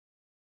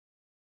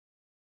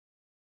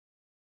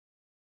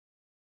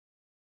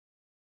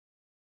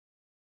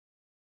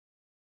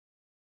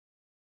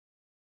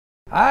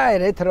Hi,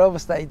 Red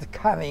Lobster is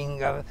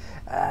coming.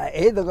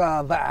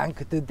 Edgar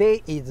Bank.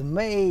 Today is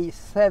May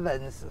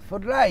 7th,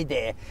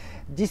 Friday.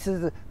 This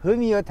is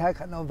Fumio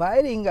Takano,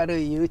 bilingual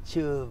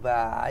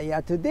YouTuber.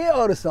 Yeah, today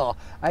also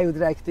I would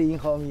like to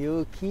inform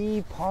you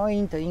key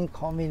point in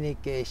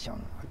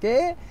communication.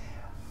 Okay?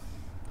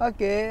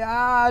 Okay,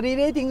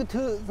 relating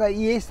to the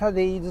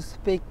yesterday's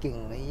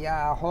speaking,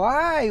 yeah,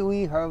 why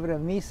we have a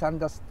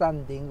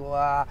misunderstanding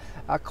or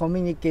a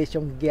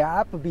communication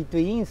gap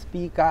between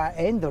speaker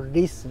and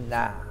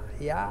listener,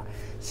 yeah.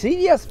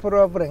 Serious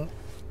problem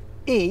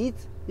is,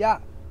 yeah,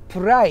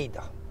 pride,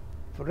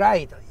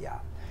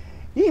 yeah.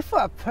 If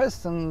a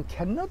person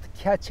cannot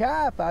catch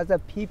up other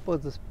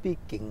people's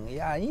speaking,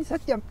 yeah, in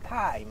such a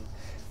time,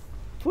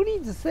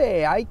 please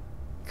say, I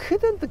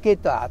couldn't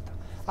get that.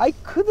 I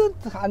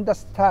couldn't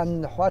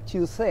understand what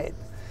you said.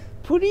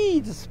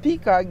 Please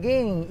speak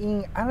again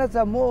in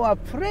another more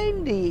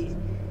friendly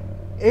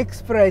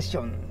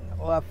expression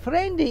or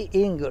friendly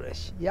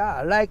English.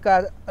 Yeah,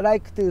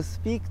 like to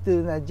speak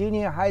to a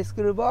junior high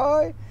school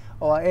boy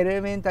or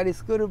elementary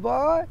school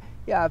boy.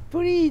 Yeah,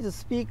 please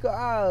speak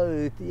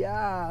out.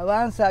 Yeah,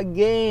 once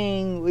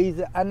again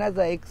with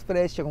another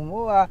expression,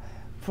 more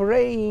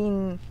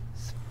plain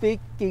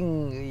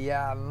speaking,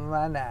 yeah,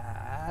 manner.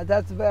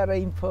 That's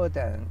very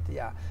important,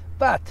 yeah.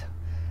 But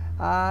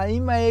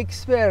in my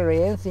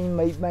experience, in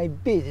my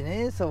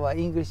business or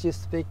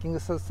English-speaking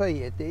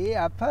society,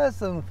 a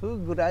person who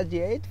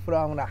graduates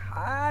from a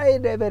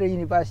high-level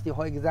university,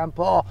 for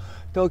example,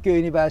 Tokyo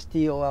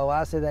University or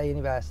Waseda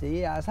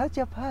University, such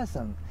a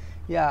person,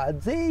 yeah,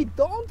 they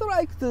don't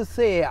like to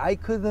say, I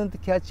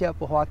couldn't catch up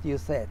what you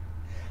said.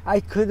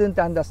 I couldn't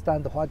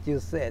understand what you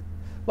said.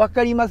 わ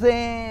かりま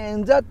せ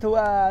ん. That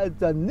was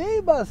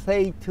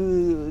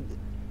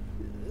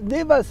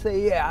never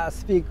say, yeah,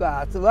 speak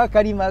out. わ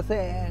かりま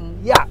せ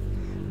ん. Yeah,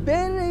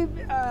 very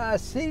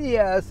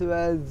serious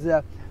was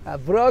a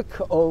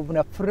block of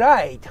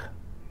pride.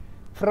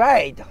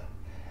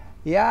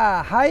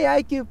 Yeah,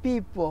 high IQ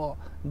people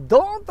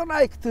don't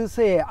like to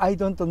say, I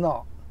don't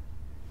know.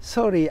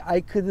 Sorry,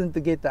 I couldn't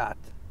get that.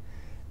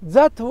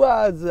 That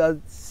was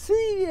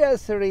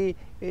seriously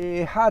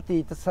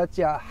hurted such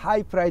a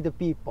high pride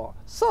people.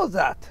 So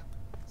that,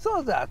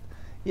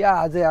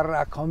 yeah, there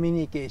are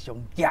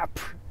communication gap.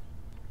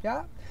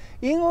 Yeah,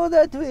 in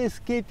order to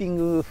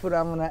escaping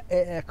from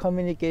a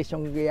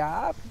communication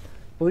gap,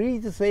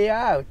 please say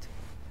out,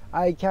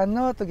 I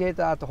cannot get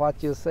out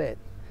what you said.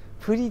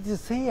 Please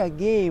say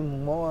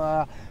again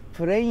more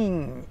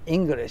plain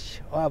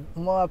English or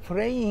more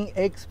plain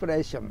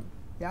expression.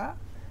 Yeah,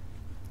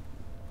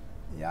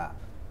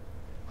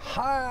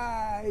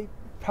 high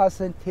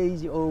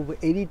percentage of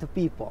elite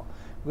people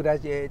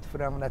graduate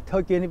from the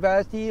Tokyo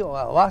University or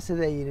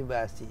Waseda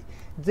University.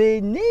 They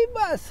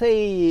never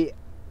say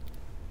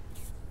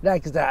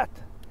like that.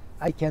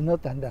 I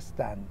cannot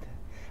understand.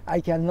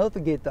 I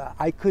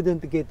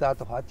couldn't get out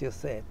what you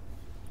said.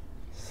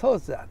 So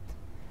that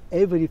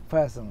every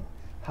person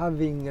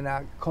having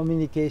a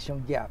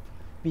communication gap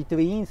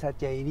between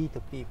such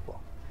elite people.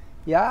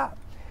 Yeah,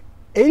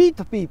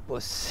 elite people,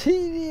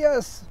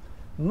 serious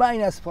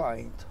minus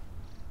point.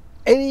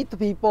 Elite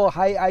people,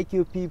 high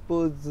IQ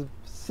people's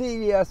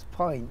serious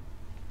point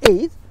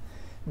is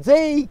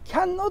they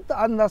cannot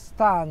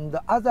understand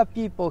other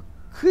people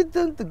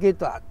couldn't get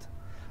that.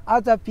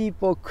 Other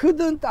people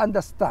couldn't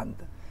understand.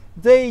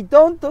 They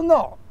don't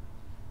know.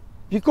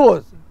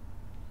 Because,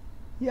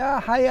 yeah,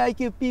 high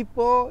IQ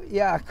people,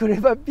 yeah,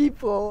 clever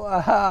people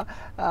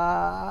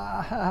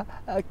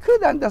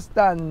could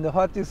understand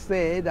what you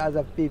said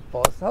other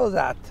people, so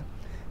that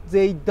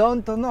they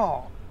don't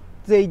know.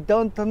 They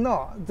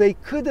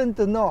couldn't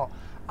know.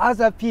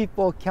 Other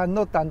people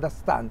cannot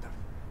understand.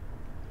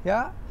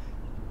 Yeah?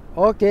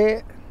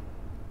 Okay.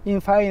 In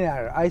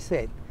final, I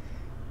said,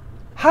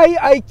 high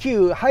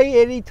IQ, high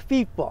elite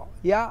people,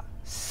 yeah,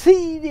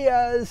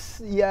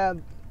 serious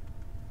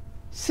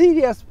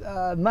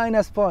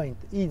minus point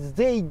is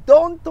they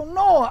don't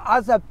know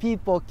other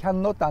people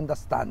cannot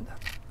understand.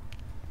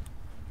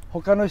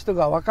 他の人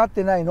が分かっ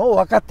てないのを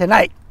分かって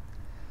ない。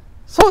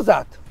So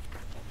that,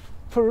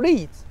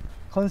 please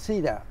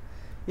consider,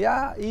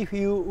 yeah, if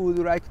you would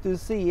like to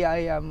see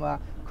I am a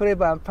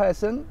clever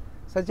person,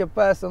 such a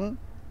person,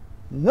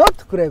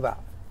 not clever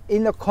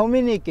in the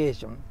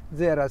communication.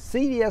 There are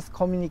serious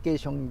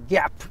communication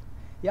gap.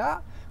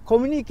 Yeah,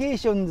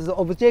 communication's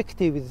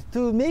objective is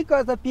to make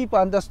other people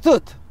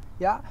understood.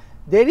 Yeah,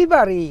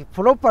 delivery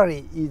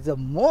properly is the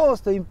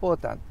most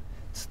important.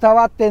 伝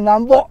わってな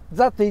んぼ.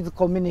 That is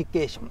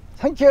communication.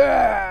 Thank you.